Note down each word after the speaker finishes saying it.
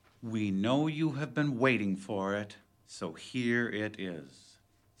We know you have been waiting for it, so here it is.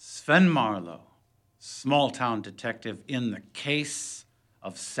 Sven Marlowe, small-town detective in the case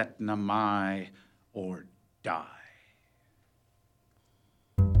of Setna Mai or Die.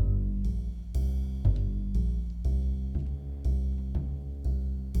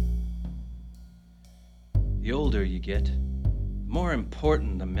 The older you get, the more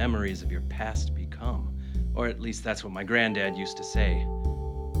important the memories of your past become. Or at least that's what my granddad used to say.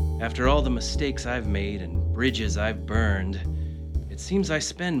 After all the mistakes I've made and bridges I've burned, it seems I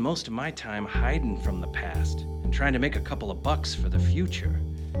spend most of my time hiding from the past and trying to make a couple of bucks for the future.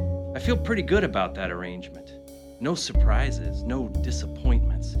 I feel pretty good about that arrangement. No surprises, no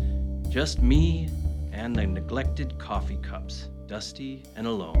disappointments. Just me and the neglected coffee cups, dusty and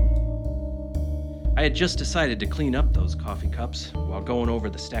alone. I had just decided to clean up those coffee cups while going over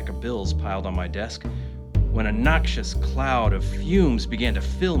the stack of bills piled on my desk when a noxious cloud of fumes began to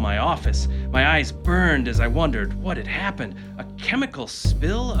fill my office. My eyes burned as I wondered what had happened. A chemical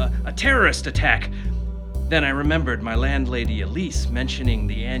spill? A terrorist attack? Then I remembered my landlady Elise mentioning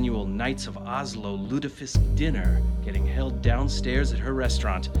the annual Knights of Oslo Lutefisk dinner getting held downstairs at her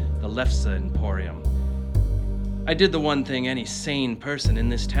restaurant, the Lefse Emporium. I did the one thing any sane person in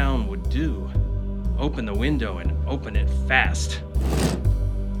this town would do. Open the window and open it fast.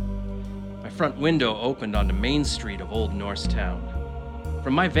 My front window opened onto Main Street of Old Norristown.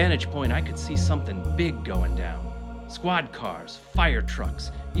 From my vantage point, I could see something big going down. Squad cars, fire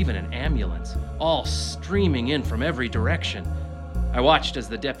trucks, even an ambulance, all streaming in from every direction. I watched as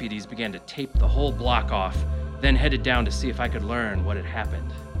the deputies began to tape the whole block off, then headed down to see if I could learn what had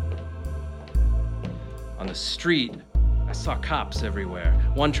happened. On the street, I saw cops everywhere.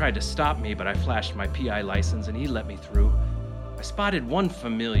 One tried to stop me, but I flashed my PI license and he let me through. I spotted one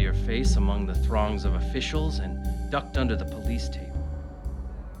familiar face among the throngs of officials and ducked under the police tape.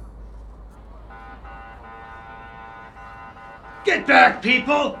 Get back,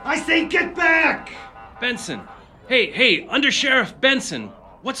 people! I say get back! Benson! Hey, Under Sheriff Benson!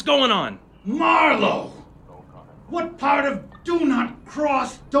 What's going on? Marlowe! What part of do not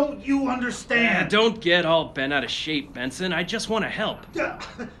cross don't you understand? Don't get all bent out of shape, Benson. I just want to help.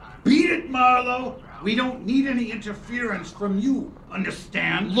 Beat it, Marlowe! We don't need any interference from you,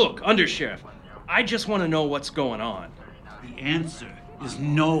 understand? Look, Undersheriff, I just want to know what's going on. The answer is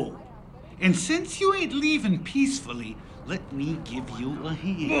no. And since you ain't leaving peacefully, let me give you a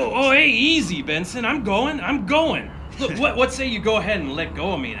hand. Oh, hey, easy, Benson. I'm going. Look, what say you go ahead and let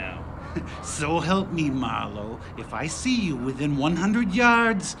go of me now? So help me, Marlowe, if I see you within 100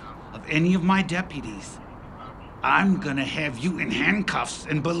 yards of any of my deputies, I'm gonna have you in handcuffs,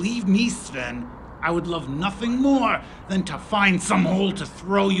 and believe me, Sven, I would love nothing more than to find some hole to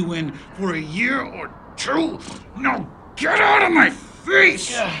throw you in for a year or two. Now get out of my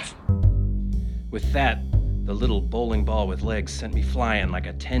face! With that, the little bowling ball with legs sent me flying like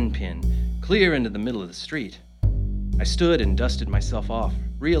a 10-pin, clear into the middle of the street. I stood and dusted myself off,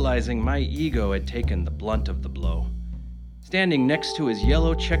 realizing my ego had taken the blunt of the blow. Standing next to his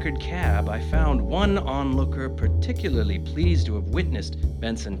yellow checkered cab, I found one onlooker particularly pleased to have witnessed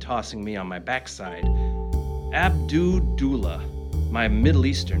Benson tossing me on my backside. Abdu Dula, my Middle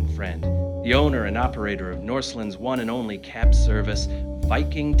Eastern friend, the owner and operator of Norseland's one and only cab service,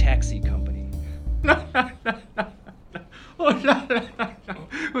 Viking Taxi Company.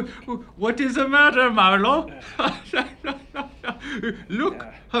 What is the matter, Marlowe? Look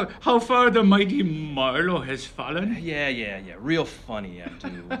how far the mighty Marlowe has fallen. Yeah. Real funny,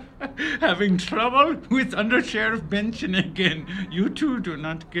 Abdu. Having trouble with Under Sheriff Benson again. You two do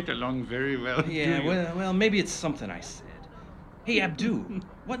not get along very well, do you? Well, maybe it's something I said. Hey, Abdu,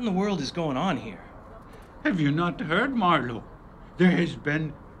 what in the world is going on here? Have you not heard, Marlowe? There has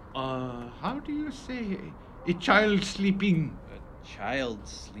been, how do you say, a child sleeping. A child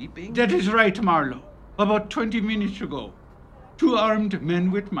sleeping? That is right, Marlowe. About 20 minutes ago, 2 armed men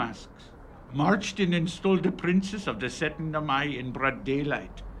with masks marched in and stole the princess of the Setna Mai in broad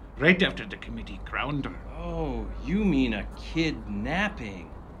daylight, right after the committee crowned her. Oh, you mean a kidnapping?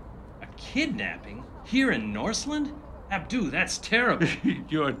 A kidnapping? Here in Norseland? Abdu, that's terrible.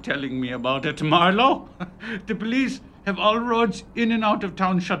 You're telling me about it, Marlowe? The police have all roads in and out of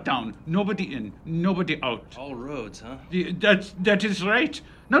town shut down. Nobody in, nobody out. All roads, huh? That is right.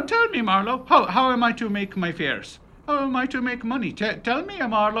 Now tell me, Marlowe, how am I to make my fares? How am I to make money? Tell me,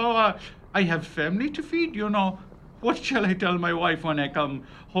 Marlowe. I have family to feed, you know. What shall I tell my wife when I come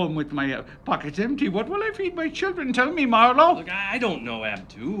home with my pockets empty? What will I feed my children? Tell me, Marlowe. Look, I don't know,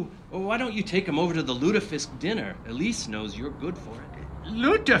 Abdu. Well, why don't you take them over to the Lutefisk dinner? Elise knows you're good for it.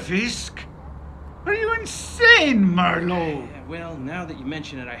 Lutefisk? Are you insane, Marlowe? Yeah, well, now that you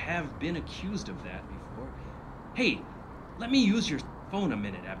mention it, I have been accused of that before. Hey, let me use your phone a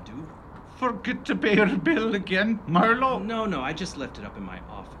minute, Abdu. Forget to pay your bill again, Marlowe? No, I just left it up in my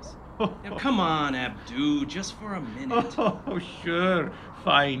office. Now, come on, Abdu, just for a minute. Oh, sure.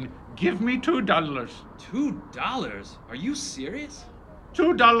 Fine. Give me $2. $2? Are you serious?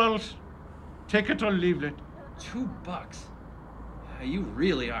 $2. Take it or leave it. $2? You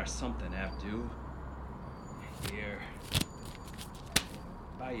really are something, Abdu. Here.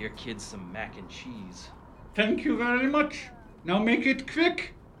 Buy your kids some mac and cheese. Thank you very much. Now make it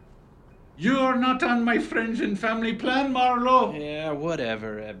quick. You are not on my friends and family plan, Marlowe. Yeah,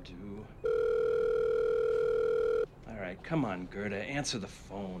 whatever, Abdu. All right, come on, Gerda, answer the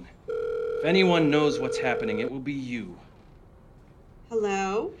phone. If anyone knows what's happening, it will be you.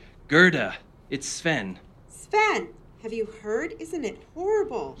 Hello? Gerda, it's Sven. Sven, have you heard? Isn't it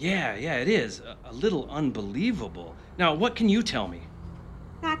horrible? Yeah, it is. A little unbelievable. Now, what can you tell me?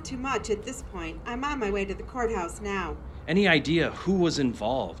 Not too much at this point. I'm on my way to the courthouse now. Any idea who was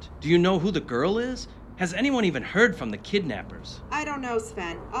involved? Do you know who the girl is? Has anyone even heard from the kidnappers? I don't know,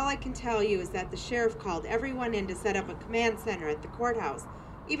 Sven. All I can tell you is that the sheriff called everyone in to set up a command center at the courthouse.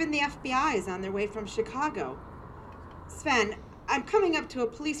 Even the FBI is on their way from Chicago. Sven, I'm coming up to a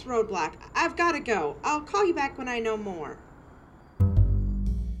police roadblock. I've got to go. I'll call you back when I know more.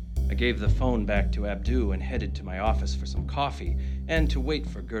 I gave the phone back to Abdu and headed to my office for some coffee and to wait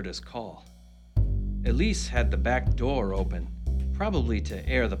for Gerda's call. Elise had the back door open, probably to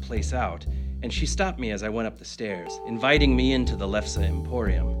air the place out, and she stopped me as I went up the stairs, inviting me into the Lefse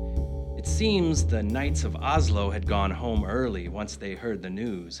Emporium. It seems the Knights of Oslo had gone home early once they heard the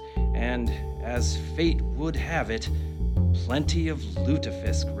news, and as fate would have it, plenty of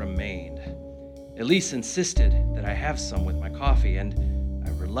lutefisk remained. Elise insisted that I have some with my coffee, and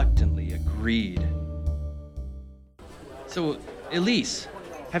I reluctantly agreed. So, Elise,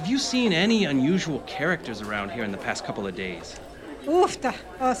 have you seen any unusual characters around here in the past couple of days? Oofta,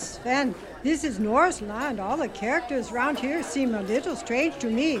 Sven, this is Norseland. All the characters around here seem a little strange to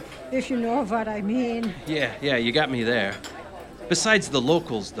me, if you know what I mean. Yeah, you got me there. Besides the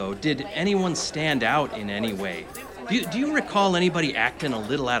locals, though, did anyone stand out in any way? Do you recall anybody acting a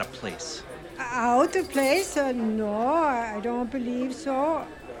little out of place? Out of place? No, I don't believe so.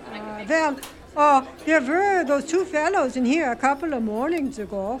 There were those two fellows in here a couple of mornings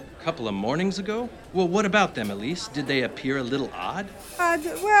ago. A couple of mornings ago? Well, what about them, Elise? Did they appear a little odd?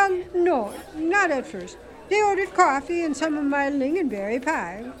 No, not at first. They ordered coffee and some of my lingonberry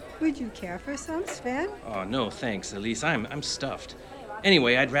pie. Would you care for some, Sven? Oh, no, thanks, Elise. I'm stuffed.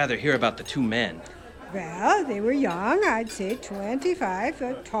 Anyway, I'd rather hear about the two men. Well, they were young, I'd say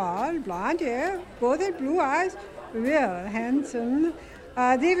 25, tall, blonde hair, both had blue eyes, real handsome.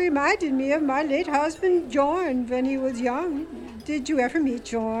 They reminded me of my late husband, Jorn, when he was young. Did you ever meet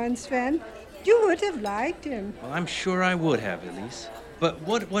Jorn, Sven? You would have liked him. Well, I'm sure I would have, Elise. But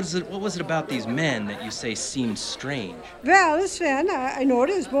what was it about these men that you say seemed strange? Well, Sven, I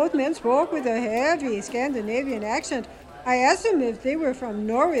noticed both men spoke with a heavy Scandinavian accent. I asked them if they were from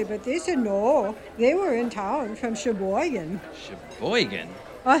Norway, but they said no. They were in town from Sheboygan. Sheboygan?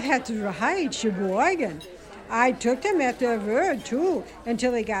 Oh, that's right, Sheboygan. I took them at their word, too,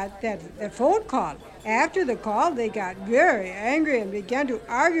 until they got that phone call. After the call, they got very angry and began to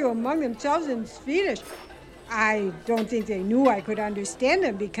argue among themselves in Swedish. I don't think they knew I could understand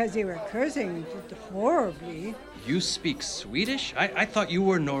them because they were cursing horribly. You speak Swedish? I thought you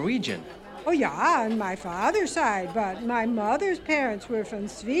were Norwegian. Oh, yeah, on my father's side, but my mother's parents were from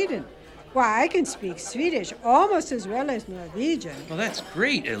Sweden. Why, I can speak Swedish almost as well as Norwegian. Well, that's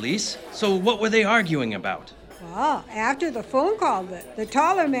great, Elise. So what were they arguing about? Well, after the phone call, the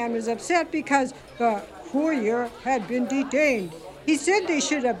taller man was upset because the courier had been detained. He said they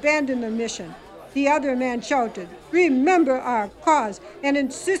should abandon the mission. The other man shouted, "Remember our cause," and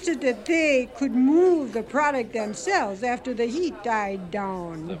insisted that they could move the product themselves after the heat died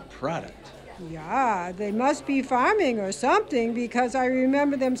down. The product? Yeah, they must be farming or something because I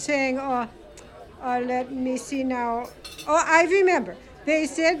remember them saying, let me see now. Oh, I remember. They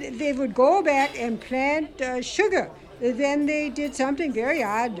said they would go back and plant sugar. Then they did something very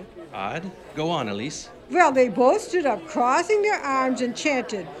odd. Odd? Go on, Elise. Well, they both stood up, crossing their arms and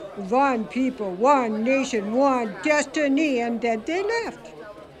chanted, "One people, one nation, one destiny," and then they left.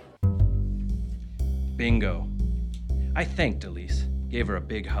 Bingo. I thanked Elise, gave her a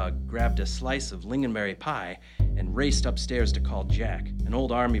big hug, grabbed a slice of lingonberry pie, and raced upstairs to call Jack, an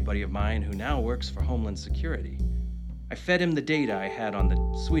old army buddy of mine who now works for Homeland Security. I fed him the data I had on the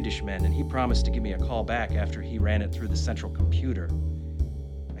Swedish men, and he promised to give me a call back after he ran it through the central computer.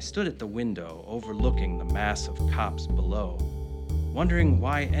 I stood at the window overlooking the mass of cops below, wondering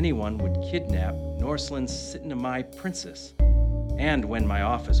why anyone would kidnap Norseland's Sittenamai princess, and when my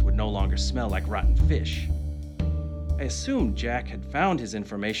office would no longer smell like rotten fish. I assumed Jack had found his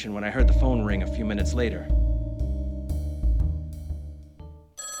information when I heard the phone ring a few minutes later.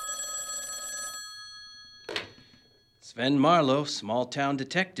 Sven Marlowe, small-town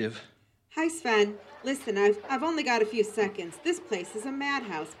detective. Hi, Sven. Listen, I've only got a few seconds. This place is a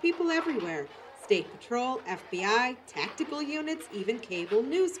madhouse. People everywhere. State Patrol, FBI, tactical units, even cable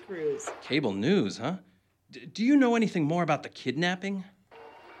news crews. Cable news, huh? Do you know anything more about the kidnapping?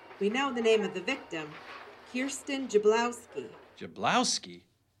 We know the name of the victim, Kirsten Jablowski. Jablowski?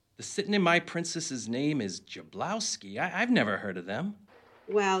 The Sittenamai princess's name is Jablowski? I've never heard of them.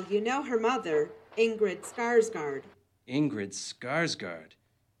 Well, you know her mother, Ingrid Skarsgård. Ingrid Skarsgård?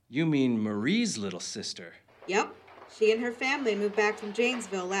 You mean Marie's little sister? Yep. She and her family moved back from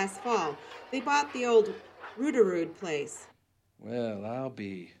Janesville last fall. They bought the old Ruderud place. Well, I'll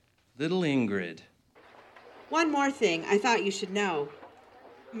be little Ingrid. One more thing I thought you should know.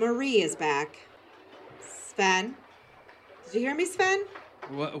 Marie is back. Sven? Did you hear me, Sven?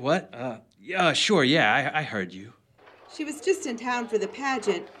 What? Yeah, sure, yeah, I heard you. She was just in town for the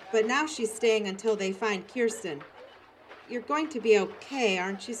pageant, but now she's staying until they find Kirsten. You're going to be okay,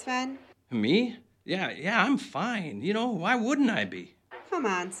 aren't you, Sven? Me? Yeah, I'm fine. You know, why wouldn't I be? Come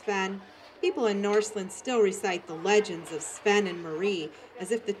on, Sven. People in Norseland still recite the legends of Sven and Marie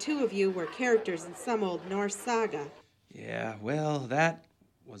as if the two of you were characters in some old Norse saga. Yeah, well, that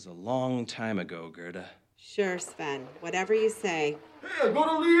was a long time ago, Gerda. Sure, Sven. Whatever you say. Hey, I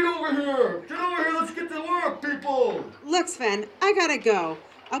got a lead over here! Get over here, let's get to work, people! Look, Sven, I gotta go.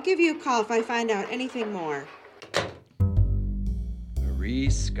 I'll give you a call if I find out anything more. Marie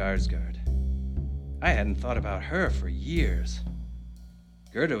Skarsgård. I hadn't thought about her for years.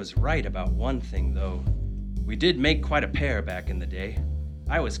 Gerda was right about one thing, though. We did make quite a pair back in the day.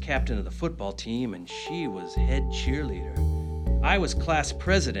 I was captain of the football team, and she was head cheerleader. I was class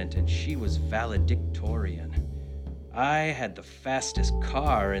president, and she was valedictorian. I had the fastest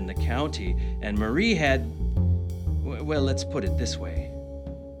car in the county, and Marie had... well, let's put it this way.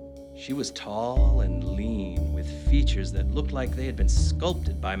 She was tall and lean, with features that looked like they had been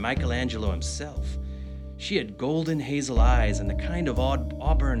sculpted by Michelangelo himself. She had golden hazel eyes and the kind of odd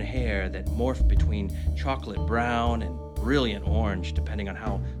auburn hair that morphed between chocolate brown and brilliant orange, depending on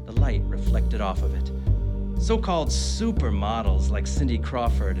how the light reflected off of it. So-called supermodels like Cindy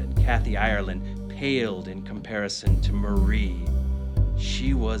Crawford and Kathy Ireland paled in comparison to Marie.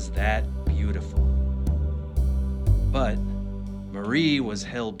 She was that beautiful. But Marie was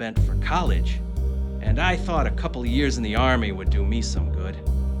hell-bent for college, and I thought a couple of years in the Army would do me some good.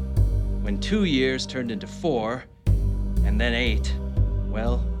 When 2 years turned into 4, and then 8,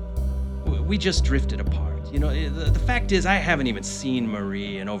 well, we just drifted apart. You know, the fact is I haven't even seen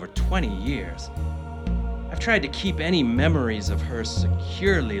Marie in over 20 years. I've tried to keep any memories of her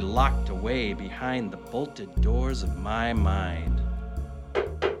securely locked away behind the bolted doors of my mind.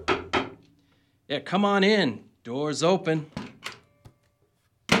 Yeah, come on in. Door's open.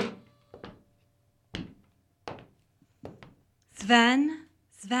 Sven,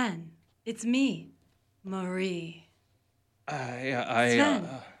 it's me, Marie. Sven,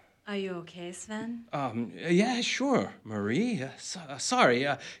 are you okay, Sven? Yeah, sure, Marie. Sorry,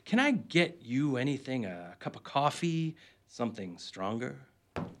 can I get you anything? A cup of coffee? Something stronger?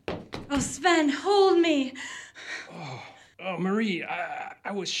 Oh, Sven, hold me. Oh, Marie,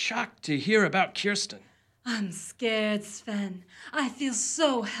 I was shocked to hear about Kirsten. I'm scared, Sven. I feel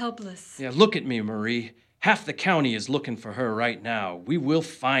so helpless. Yeah, look at me, Marie. Half the county is looking for her right now. We will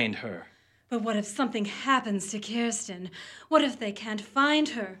find her. But what if something happens to Kirsten? What if they can't find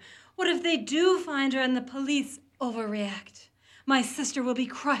her? What if they do find her and the police overreact? My sister will be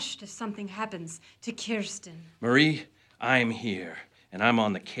crushed if something happens to Kirsten. Marie, I'm here, and I'm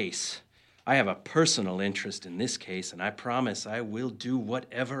on the case. I have a personal interest in this case, and I promise I will do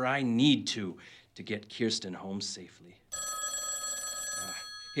whatever I need to get Kirsten home safely.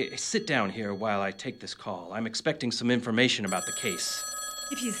 Hey, sit down here while I take this call. I'm expecting some information about the case.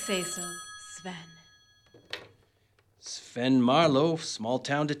 If you say so, Sven. Sven Marlowe,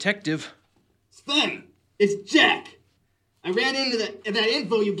 small-town detective. Sven, it's Jack. I ran into that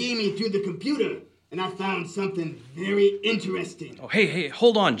info you gave me through the computer, and I found something very interesting. Oh, hey,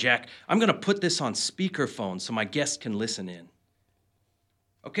 hold on, Jack. I'm going to put this on speakerphone so my guest can listen in.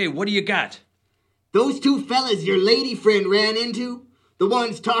 Okay, what do you got? Those two fellas your lady friend ran into, the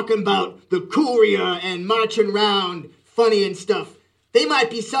ones talking about the courier and marching around funny and stuff, they might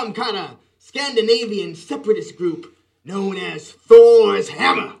be some kind of Scandinavian separatist group. known as Thor's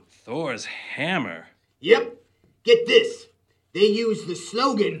Hammer. Thor's hammer? Yep, get this. They use the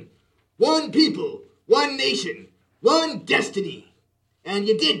slogan, one people, one nation, one destiny. And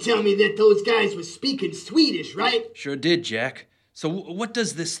you did tell me that those guys were speaking Swedish, right? Sure did, Jack. So what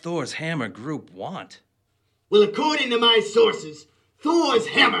does this Thor's Hammer group want? Well, according to my sources, Thor's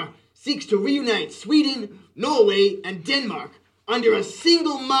Hammer seeks to reunite Sweden, Norway, and Denmark under a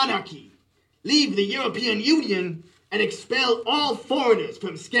single monarchy, leave the European Union, and expel all foreigners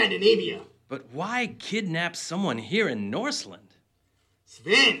from Scandinavia. But why kidnap someone here in Norseland?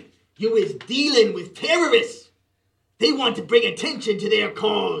 Sven, you is dealing with terrorists. They want to bring attention to their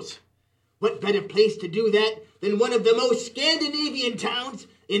cause. What better place to do that than one of the most Scandinavian towns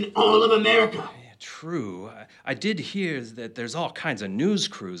in all of America? Yeah, true. I did hear that there's all kinds of news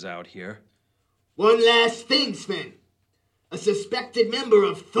crews out here. One last thing, Sven. A suspected member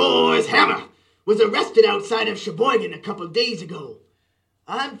of Thor's Hammer was arrested outside of Sheboygan a couple days ago.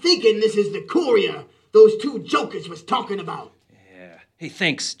 I'm thinking this is the courier those two jokers was talking about. Yeah. Hey,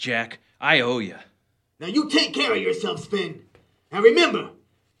 thanks, Jack. I owe you. Now you take care of yourself, Sven. And remember,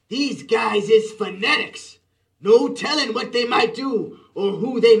 these guys is fanatics. No telling what they might do or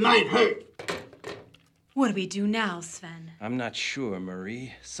who they might hurt. What do we do now, Sven? I'm not sure,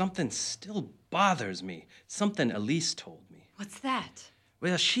 Marie. Something still bothers me. Something Elise told me. What's that?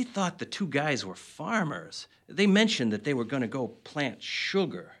 Well, she thought the two guys were farmers. They mentioned that they were going to go plant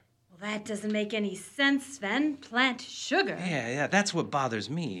sugar. Well, that doesn't make any sense, Sven. Plant sugar. Yeah, that's what bothers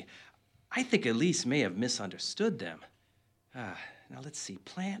me. I think Elise may have misunderstood them. Now let's see.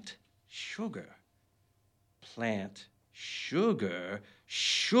 Plant sugar. Plant sugar.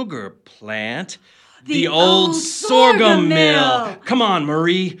 Sugar plant. The old old sorghum sorghum mill. mill. Come on,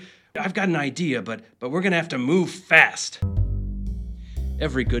 Marie. I've got an idea, but we're going to have to move fast.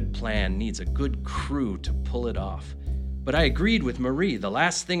 Every good plan needs a good crew to pull it off. But I agreed with Marie. The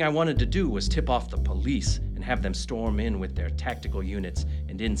last thing I wanted to do was tip off the police and have them storm in with their tactical units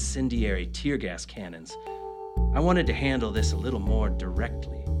and incendiary tear gas cannons. I wanted to handle this a little more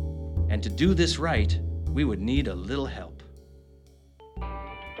directly. And to do this right, we would need a little help.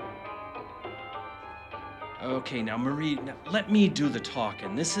 Okay, now Marie, let me do the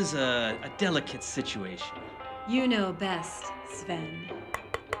talking. This is a delicate situation. You know best, Sven.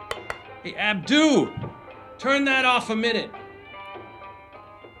 Hey, Abdu! Turn that off a minute.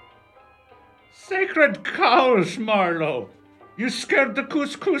 Sacred cows, Marlowe. You scared the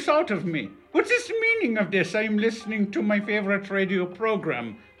couscous out of me. What is the meaning of this? I'm listening to my favorite radio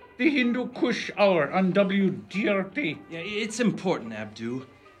program, the Hindu Kush Hour on WDRT. Yeah, it's important, Abdu.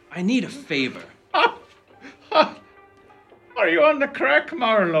 I need a favor. Are you on the crack,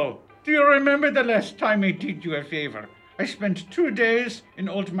 Marlowe? Do you remember the last time I did you a favor? I spent 2 days in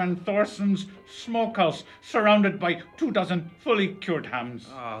Old Man Thorson's smokehouse, surrounded by 24 fully cured hams.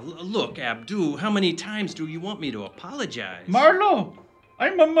 Look, Abdu, how many times do you want me to apologize? Marlowe,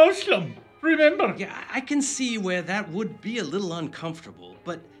 I'm a Muslim, remember? Yeah, I can see where that would be a little uncomfortable,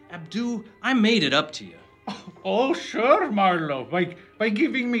 but Abdu, I made it up to you. Oh, sure, Marlowe. By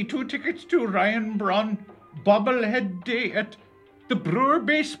giving me 2 tickets to Ryan Braun bobblehead day at the Brewer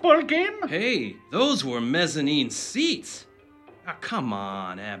baseball game? Hey, those were mezzanine seats. Now, come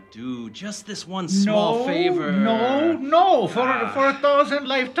on, Abdu, just this one small favor. No. For 1,000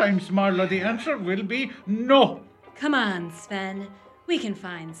 lifetimes, Marlowe, the answer will be no. Come on, Sven. We can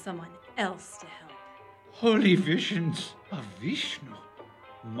find someone else to help. Holy visions of Vishnu.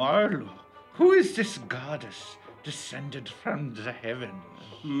 Marlowe, who is this goddess descended from the heavens?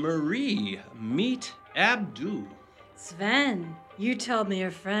 Marie, meet Abdu. Sven, you told me your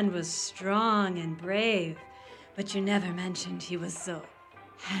friend was strong and brave, but you never mentioned he was so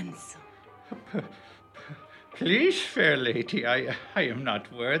handsome. Please, fair lady, I am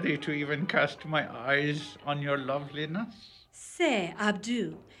not worthy to even cast my eyes on your loveliness. Say,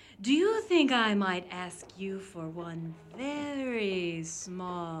 Abdu, do you think I might ask you for one very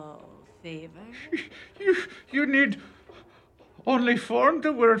small favor? You need only form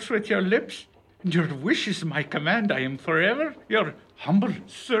the words with your lips. Your wish is my command. I am forever your humble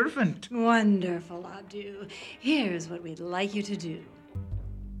servant. Wonderful, Abdu. Here's what we'd like you to do.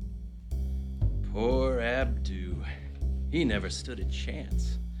 Poor Abdu. He never stood a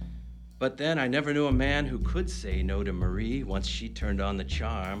chance. But then I never knew a man who could say no to Marie once she turned on the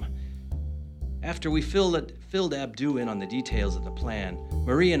charm. After we filled Abdu in on the details of the plan,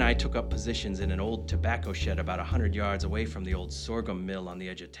 Marie and I took up positions in an old tobacco shed about 100 yards away from the old sorghum mill on the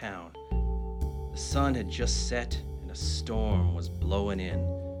edge of town. The sun had just set and a storm was blowing in,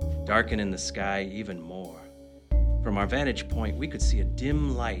 darkening the sky even more. From our vantage point, we could see a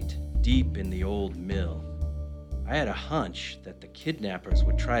dim light deep in the old mill. I had a hunch that the kidnappers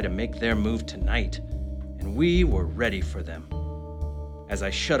would try to make their move tonight, and we were ready for them. As I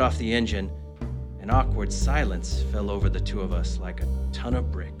shut off the engine, an awkward silence fell over the two of us like a ton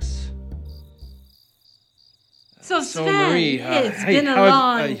of bricks. So Sven, Marie, it's hey, been a how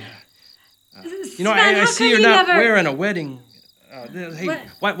have- long... You know, Sven, I how see come you're you not never... wearing a wedding. Hey,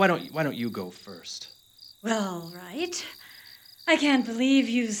 What? why don't you go first? Well, right. I can't believe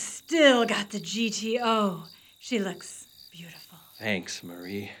you still got the GTO. She looks beautiful. Thanks,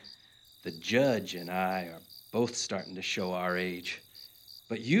 Marie. The judge and I are both starting to show our age.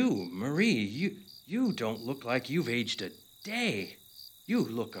 But you, Marie, you don't look like you've aged a day. You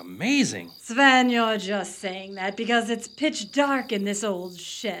look amazing. Sven, you're just saying that because it's pitch dark in this old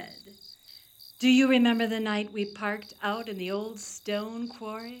shed. Do you remember the night we parked out in the old stone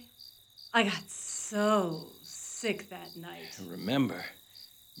quarry? I got so sick that night. Remember,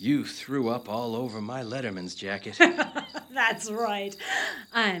 you threw up all over my Letterman's jacket. That's right.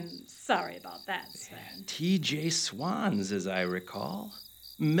 I'm sorry about that, Sven. T.J. Swans, as I recall.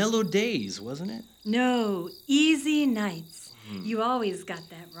 Mellow Days, wasn't it? No, Easy Nights. You always got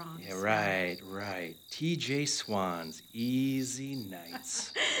that wrong. Yeah, Sven. right. T.J. Swans, Easy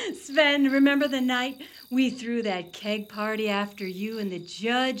Nights. Sven, remember the night we threw that keg party after you and the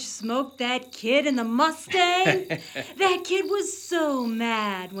judge smoked that kid in the Mustang? That kid was so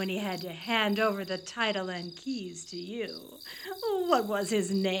mad when he had to hand over the title and keys to you. What was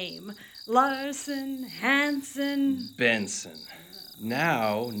his name? Larson? Hanson? Benson,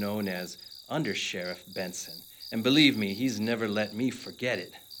 now known as Under Sheriff Benson. And believe me, he's never let me forget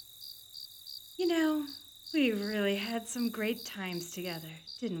it. You know, we really had some great times together,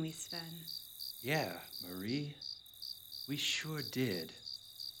 didn't we, Sven? Yeah, Marie, we sure did.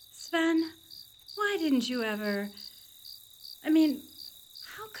 Sven, why didn't you ever...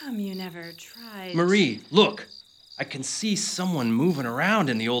 how come you never tried... Marie, look! I can see someone moving around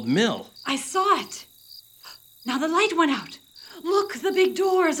in the old mill. I saw it! Now the light went out. Look, the big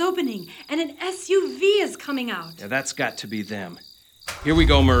door is opening, and an SUV is coming out. Yeah, that's got to be them. Here we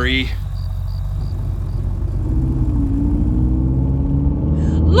go, Marie.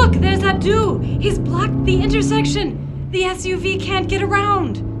 Look, there's Abdu. He's blocked the intersection. The SUV can't get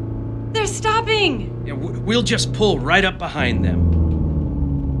around. They're stopping. Yeah, we'll just pull right up behind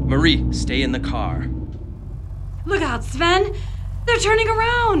them. Marie, stay in the car. Look out, Sven. They're turning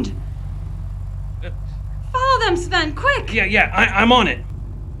around. Follow them, Sven, quick. Yeah, I'm on it.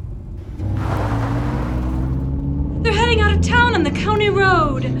 They're heading out of town on the county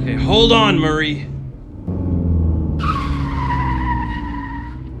road. Okay, hold on, Marie.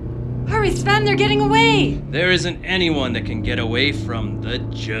 Hurry, Sven, they're getting away. There isn't anyone that can get away from the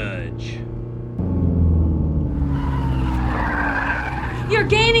judge. You're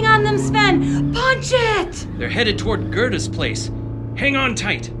gaining on them, Sven. Punch it. They're headed toward Gerda's place. Hang on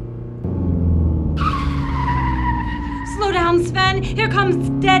tight. Slow down, Sven. Here comes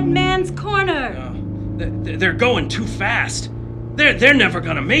Dead Man's Corner. They're going too fast. They're never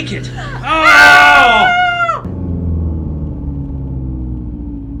gonna make it. Oh!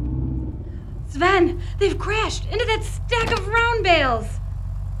 Sven, they've crashed into that stack of round bales.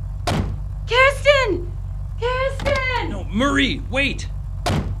 Kirsten! Kirsten! No, Marie, wait.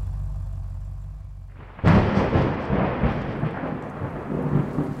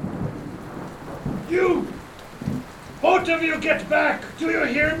 You! Both of you get back! Do you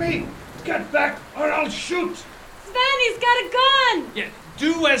hear me? Get back or I'll shoot! Sven, he's got a gun! Yeah,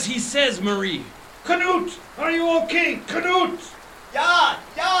 do as he says, Marie. Knut, are you okay? Knut! Yeah,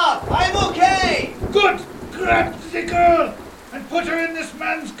 I'm okay. Good! Grab the girl and put her in this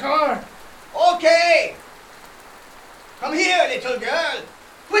man's car! Okay. Come here, little girl.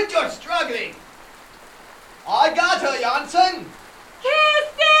 Quit your struggling. I got her, Janssen.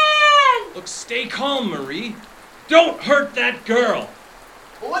 Kirsten! Look, stay calm, Marie. Don't hurt that girl.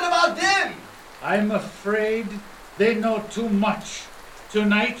 But what about them? I'm afraid they know too much.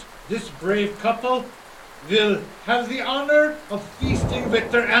 Tonight, this brave couple will have the honor of feasting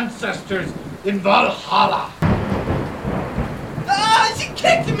with their ancestors in Valhalla. Ah, she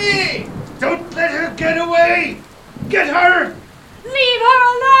kicked me! Don't let her get away! Get her! Leave her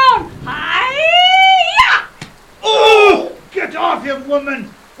alone! Hi-ya! Oh! Get off him, woman,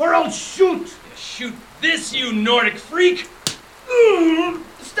 or I'll shoot! Shoot this, you Nordic freak!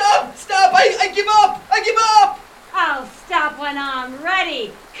 Stop! I give up! I'll stop when I'm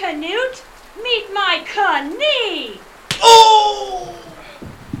ready. Knut, meet my knee! Oh!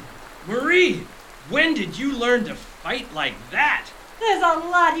 Marie, when did you learn to fight like that? There's a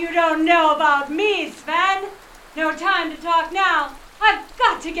lot you don't know about me, Sven. No time to talk now. I've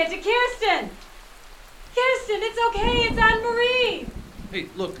got to get to Kirsten. Kirsten, it's okay. It's Anne-Marie. Hey,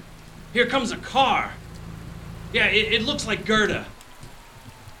 look. Here comes a car. Yeah, it looks like Gerda.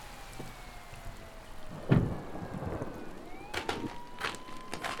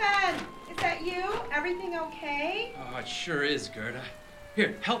 Sven, is that you? Everything okay? Oh, it sure is, Gerda.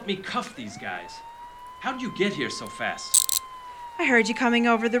 Here, help me cuff these guys. How'd you get here so fast? I heard you coming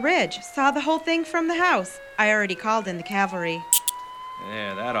over the ridge. Saw the whole thing from the house. I already called in the cavalry.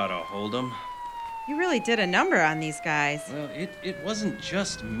 Yeah, that ought to hold them. You really did a number on these guys. Well, it wasn't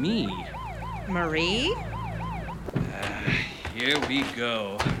just me. Marie? Here we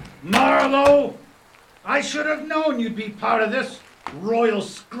go. Marlowe! I should have known you'd be part of this royal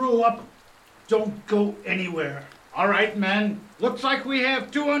screw-up. Don't go anywhere. All right, men. Looks like we have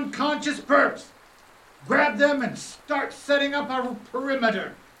 2 unconscious perps. Grab them and start setting up our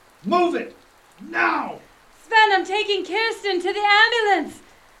perimeter. Move it! Now! Sven, I'm taking Kirsten to the ambulance.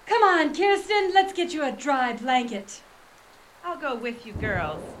 Come on, Kirsten, let's get you a dry blanket. I'll go with you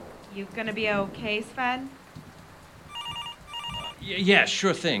girls. You gonna be okay, Sven? Yeah,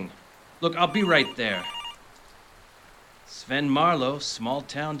 sure thing. Look, I'll be right there. Sven Marlowe,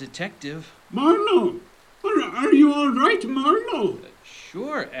 small-town detective. Marlowe, are you all right, Marlowe?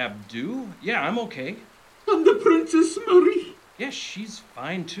 Sure, Abdu. Yeah, I'm okay. And the Princess Marie? Yeah, she's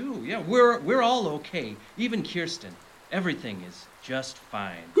fine too. Yeah, we're all okay. Even Kirsten. Everything is just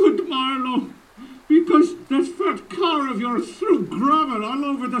fine. Good, Marlowe. Because that fat car of yours threw gravel all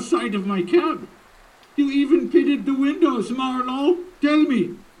over the side of my cab. You even pitted the windows, Marlowe. Tell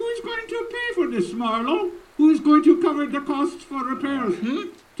me, who's going to pay for this, Marlowe? Who's going to cover the costs for repairs,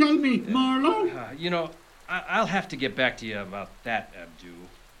 Tell me, Marlowe. I'll have to get back to you about that, Abdu.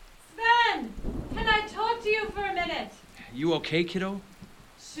 Sven, can I talk to you for a minute? You okay, kiddo?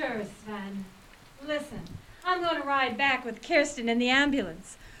 Sure, Sven. Listen, I'm going to ride back with Kirsten in the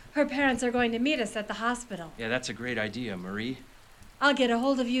ambulance. Her parents are going to meet us at the hospital. Yeah, that's a great idea, Marie. I'll get a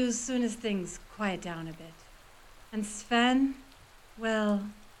hold of you as soon as things quiet down a bit. And Sven, well...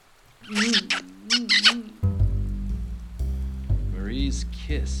 Marie's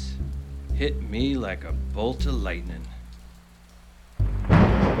kiss hit me like a bolt of lightning.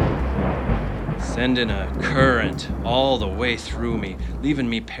 Sending a current all the way through me, leaving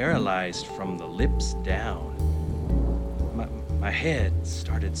me paralyzed from the lips down. My head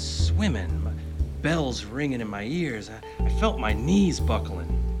started swimming, my bells ringing in my ears. I felt my knees buckling.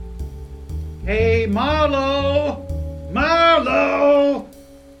 Hey, Marlowe! Marlowe!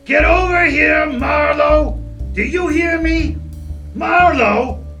 Get over here, Marlowe! Do you hear me?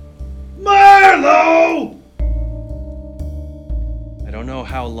 Marlowe! Marlowe! I don't know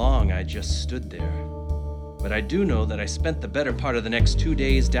how long I just stood there, but I do know that I spent the better part of the next 2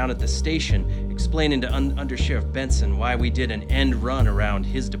 days down at the station explaining to Undersheriff Benson why we did an end run around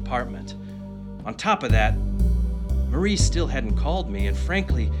his department. On top of that, Marie still hadn't called me, and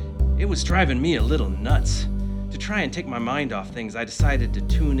frankly, it was driving me a little nuts. To try and take my mind off things, I decided to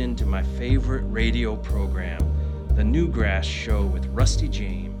tune into my favorite radio program, The Newgrass Show with Rusty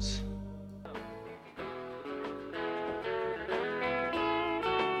James.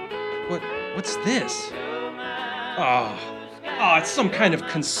 What's this? Oh, it's some kind of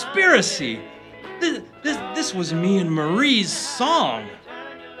conspiracy. This was me and Marie's song.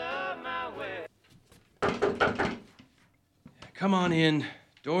 Come on in.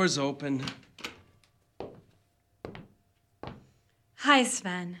 Door's open. Hi,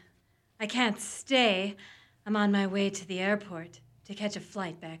 Sven. I can't stay. I'm on my way to the airport to catch a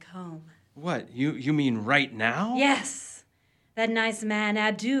flight back home. What, you mean right now? Yes. That nice man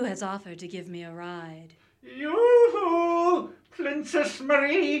Abdu has offered to give me a ride. Yoo-hoo! Princess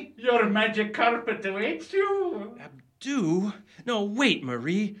Marie, your magic carpet awaits you. Abdu? No, wait,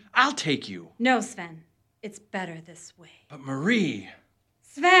 Marie. I'll take you. No, Sven. It's better this way. But Marie...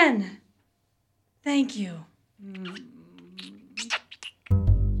 Sven! Thank you.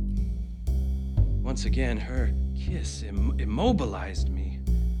 Once again, her kiss immobilized me.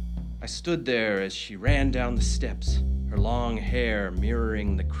 I stood there as she ran down the steps, her long hair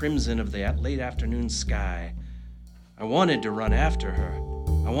mirroring the crimson of the late afternoon sky. I wanted to run after her.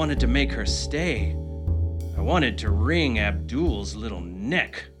 I wanted to make her stay. I wanted to wring Abdul's little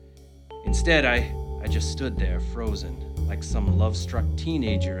neck. Instead, I just stood there, frozen, like some love-struck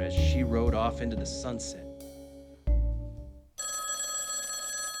teenager as she rode off into the sunset.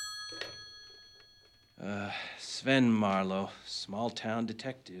 Sven Marlowe, small-town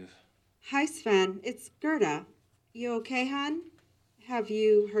detective. Hi, Sven. It's Gerda. You okay, hon? Have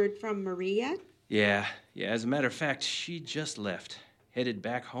you heard from Marie yet? Yeah, as a matter of fact, she just left, headed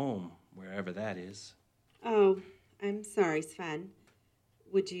back home, wherever that is. Oh, I'm sorry, Sven.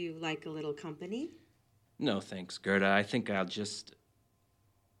 Would you like a little company? No thanks, Gerda. I think I'll just...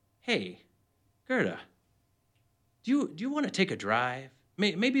 Hey, Gerda, do you want to take a drive?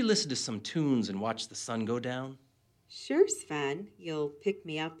 Maybe listen to some tunes and watch the sun go down? Sure, Sven. You'll pick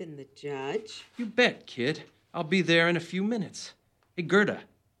me up in the Judge? You bet, kid. I'll be there in a few minutes. Hey, Gerda,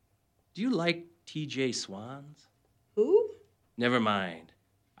 do you like T.J. Swans? Who? Never mind.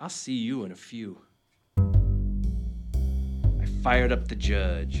 I'll see you in a few. I fired up the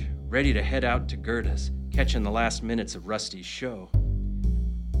Judge, ready to head out to Gerda's, catching the last minutes of Rusty's show.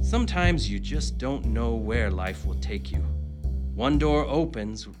 Sometimes you just don't know where life will take you. One door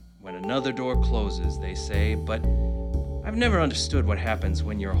opens when another door closes, they say, but I've never understood what happens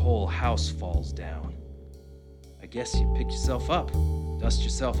when your whole house falls down. I guess you pick yourself up, dust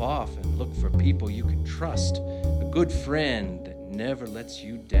yourself off, and look for people you can trust, a good friend that never lets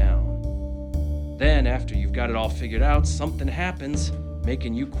you down. Then, after you've got it all figured out, something happens,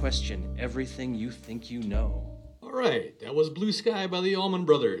 making you question everything you think you know. All right, that was Blue Sky by the Allman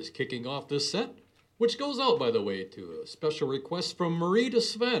Brothers kicking off this set, which goes out, by the way, to a special request from Marie to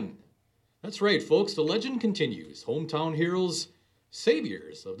Sven. That's right, folks, the legend continues. Hometown heroes,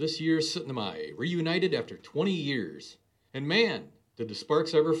 saviors of this year's Cinema, reunited after 20 years. And man, did the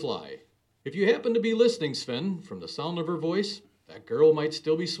sparks ever fly. If you happen to be listening, Sven, from the sound of her voice, that girl might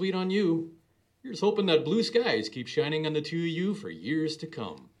still be sweet on you. Here's hoping that blue skies keep shining on the two of you for years to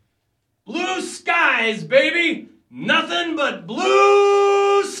come. Blue skies, baby! Nothing but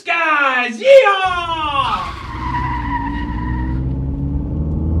blue skies! Yeehaw!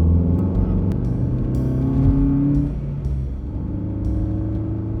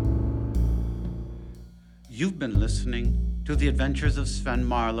 You've been listening to the adventures of Sven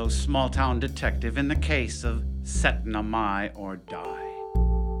Marlowe, small-town detective in the case of Set Na Mai or Die.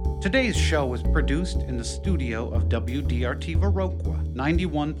 Today's show was produced in the studio of WDRT Viroqua,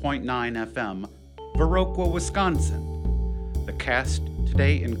 91.9 FM, Viroqua, Wisconsin. The cast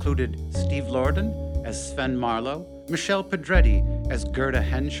today included Steve Lorden as Sven Marlowe, Michelle Pedretti as Gerda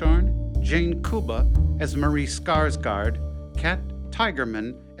Henshorn, Jane Kuba as Marie Skarsgård, Kat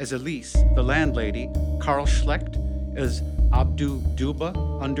Tigerman as Elise, the landlady, Carl Schlecht as Abdu Duba,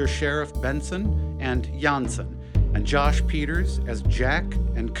 Under Sheriff Benson and Janssen, and Josh Peters as Jack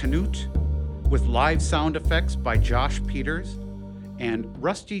and Canute, with live sound effects by Josh Peters, and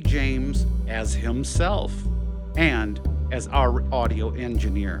Rusty James as himself, and as our audio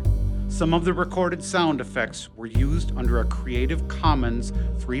engineer. Some of the recorded sound effects were used under a Creative Commons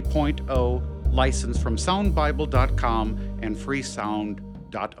 3.0 license from soundbible.com and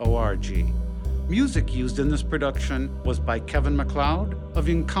freesound.org. Music used in this production was by Kevin MacLeod of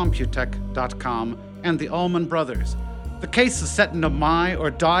Incomputech.com and the Allman Brothers. The Case of Set Na Mai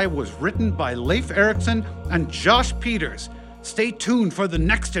or Die was written by Leif Erikson and Josh Peters. Stay tuned for the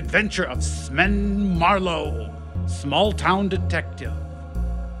next adventure of Sven Marlowe, small-town detective.